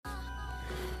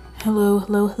Hello,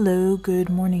 hello, hello.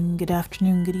 Good morning, good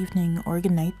afternoon, good evening, or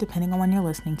good night, depending on when you're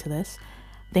listening to this.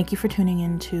 Thank you for tuning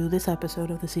in to this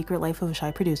episode of The Secret Life of a Shy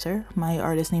Producer. My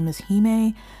artist name is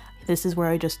Hime. This is where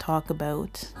I just talk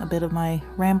about a bit of my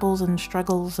rambles and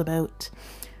struggles about,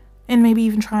 and maybe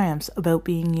even triumphs about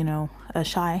being, a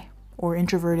shy or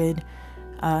introverted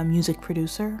music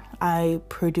producer. I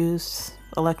produce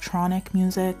electronic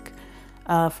music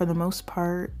for the most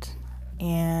part,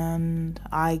 and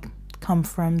I come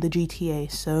from the GTA,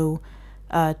 so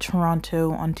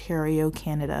Toronto, Ontario,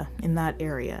 Canada, in that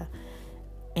area.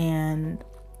 And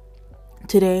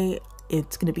today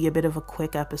it's going to be a bit of a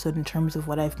quick episode in terms of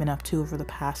what I've been up to over the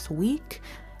past week.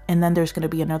 And then there's going to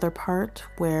be another part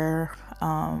where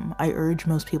I urge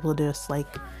most people to just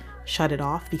shut it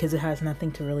off, because it has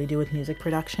nothing to really do with music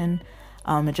production.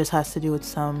 It just has to do with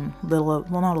some little,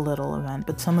 well, not a little event,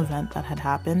 but some event that had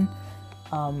happened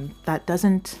that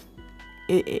doesn't,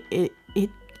 it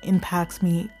impacts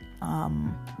me,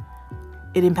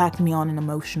 it impacted me on an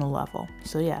emotional level.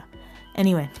 So yeah,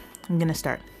 anyway, I'm gonna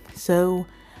start. So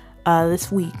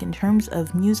this week, in terms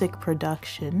of music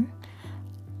production,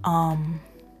 I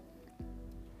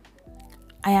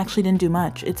actually didn't do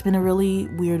much. It's been a really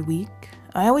weird week.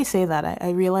 I always say that. I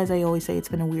realize I always say it's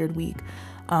been a weird week.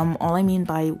 All I mean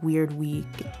by weird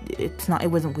week, it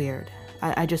wasn't weird.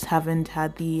 I just haven't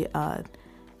had the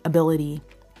ability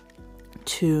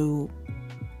to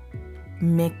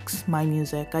mix my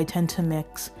music. I tend to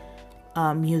mix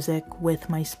music with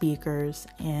my speakers,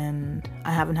 and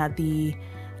I haven't had the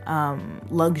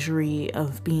luxury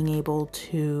of being able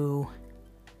to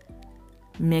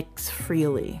mix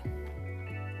freely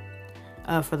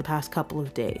for the past couple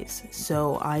of days.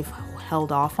 So I've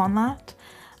held off on that.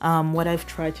 What I've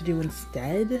tried to do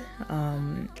instead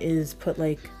is put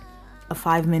a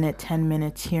 5-minute, 10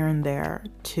 minutes here and there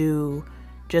to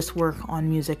just work on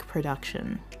music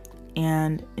production.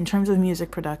 And in terms of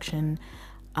music production,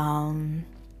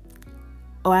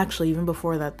 actually, even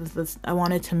before that, I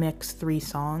wanted to mix 3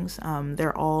 songs.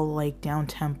 They're all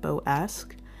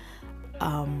down-tempo-esque.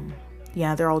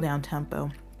 They're all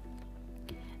down-tempo.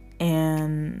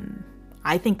 And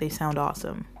I think they sound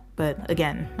awesome. But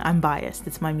again, I'm biased.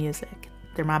 It's my music.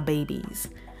 They're my babies.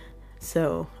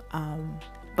 So,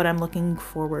 but I'm looking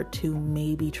forward to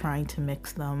maybe trying to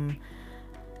mix them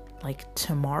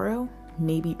tomorrow,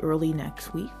 maybe early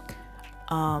next week.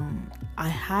 I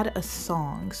had a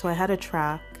song, so I had a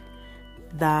track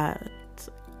that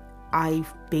I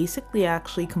basically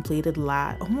actually completed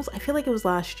I feel like it was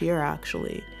last year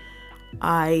actually.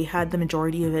 I had the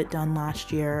majority of it done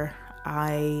last year.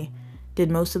 I did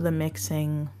most of the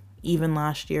mixing even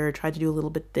last year, tried to do a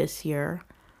little bit this year.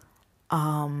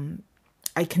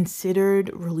 I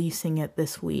considered releasing it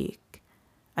this week.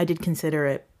 I did consider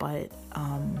it, but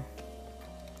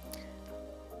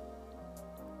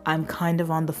I'm kind of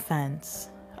on the fence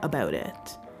about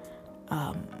it,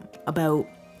 about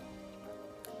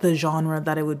the genre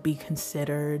that it would be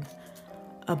considered,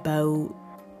 about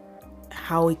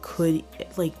how it could,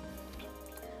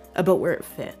 about where it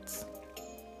fits.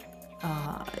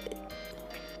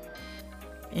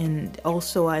 And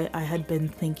also I had been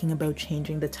thinking about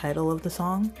changing the title of the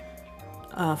song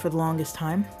for the longest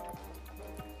time.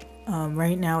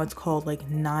 Right now it's called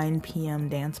 9 p.m.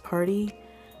 Dance Party.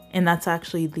 And that's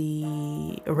actually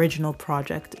the original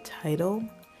project title.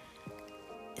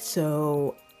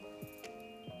 So,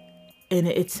 and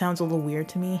it sounds a little weird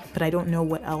to me, but I don't know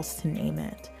what else to name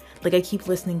it. I keep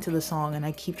listening to the song and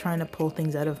I keep trying to pull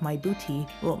things out of my booty.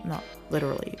 Well, not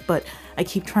literally, but I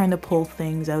keep trying to pull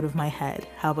things out of my head.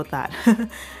 How about that?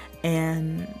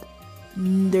 And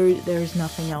there's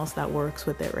nothing else that works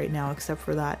with it right now except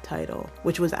for that title,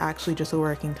 which was actually just a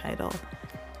working title.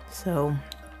 So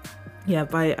yeah,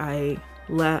 but I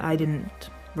didn't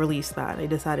release that. I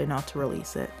decided not to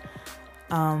release it.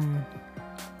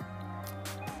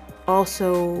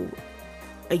 Also,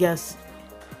 I guess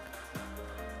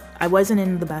I wasn't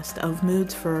in the best of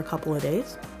moods for a couple of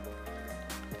days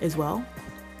as well.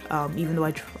 Even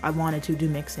though I wanted to do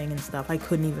mixing and stuff, I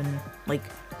couldn't even,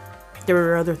 there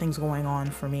were other things going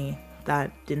on for me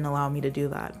that didn't allow me to do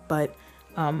that. But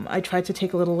I tried to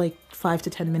take a little 5 to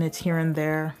 10 minutes here and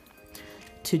there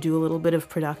to do a little bit of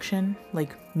production,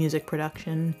 music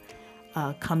production,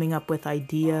 coming up with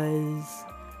ideas.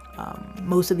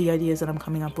 Most of the ideas that I'm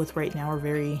coming up with right now are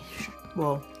very,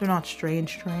 they're not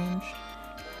strange.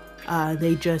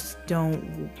 They just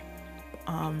don't,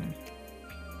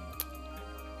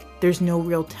 there's no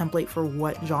real template for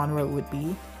what genre it would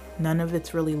be. None of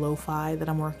it's really lo-fi that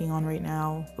I'm working on right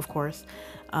now, of course.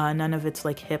 None of it's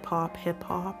hip-hop.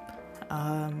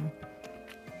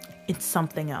 it's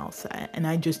something else, and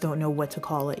I just don't know what to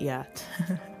call it yet.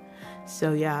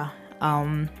 So yeah,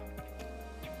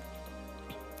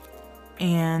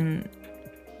 and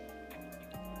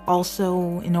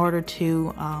also in order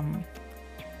to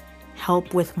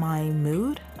help with my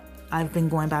mood, I've been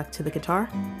going back to the guitar,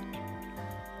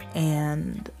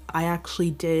 and I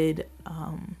actually did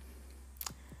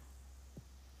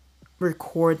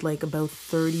record like about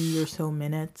 30 or so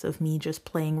minutes of me just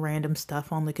playing random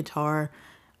stuff on the guitar,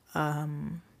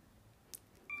 and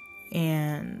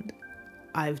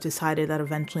I've decided that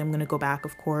eventually I'm going to go back,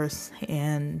 of course,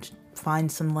 and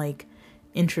find some like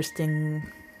interesting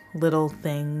little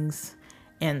things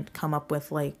and come up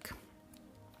with like,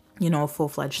 you know, a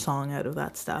full-fledged song out of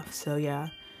that stuff. So yeah,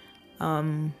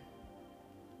 I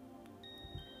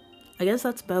guess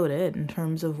that's about it in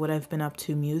terms of what I've been up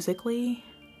to musically.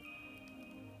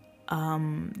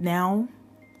 Now,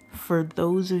 for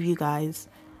those of you guys,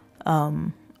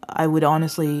 I would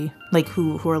honestly, like,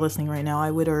 who are listening right now, I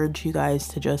would urge you guys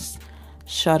to just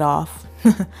shut off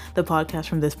the podcast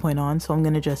from this point on. So I'm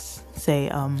going to just say,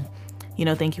 you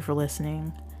know, thank you for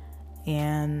listening,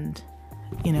 and,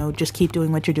 you know, just keep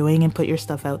doing what you're doing and put your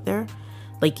stuff out there.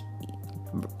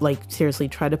 Like seriously,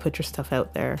 try to put your stuff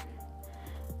out there.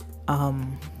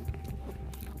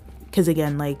 Because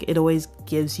again, like, it always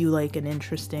gives you like an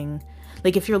interesting,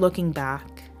 like, if you're looking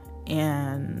back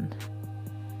and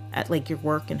at like your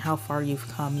work and how far you've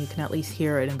come, you can at least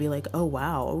hear it and be like, oh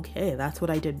wow, okay, that's what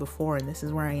I did before, and this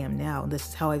is where I am now, this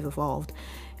is how I've evolved.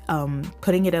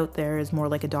 Putting it out there is more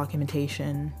like a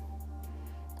documentation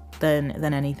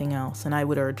than anything else, and I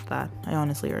would urge that. I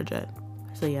honestly urge it.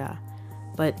 So yeah,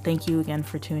 but thank you again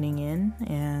for tuning in,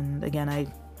 and again, I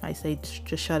say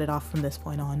just shut it off from this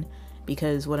point on,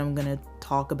 because what I'm gonna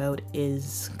talk about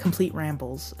is complete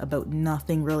rambles about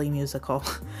nothing really musical.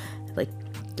 Like,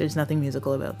 there's nothing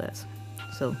musical about this.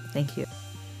 So thank you.